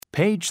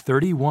Page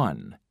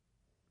 31.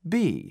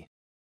 B.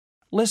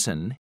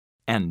 Listen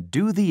and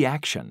do the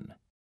action.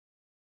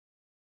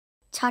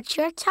 Touch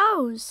your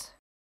toes.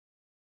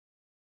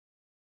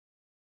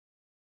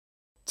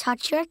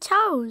 Touch your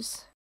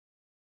toes.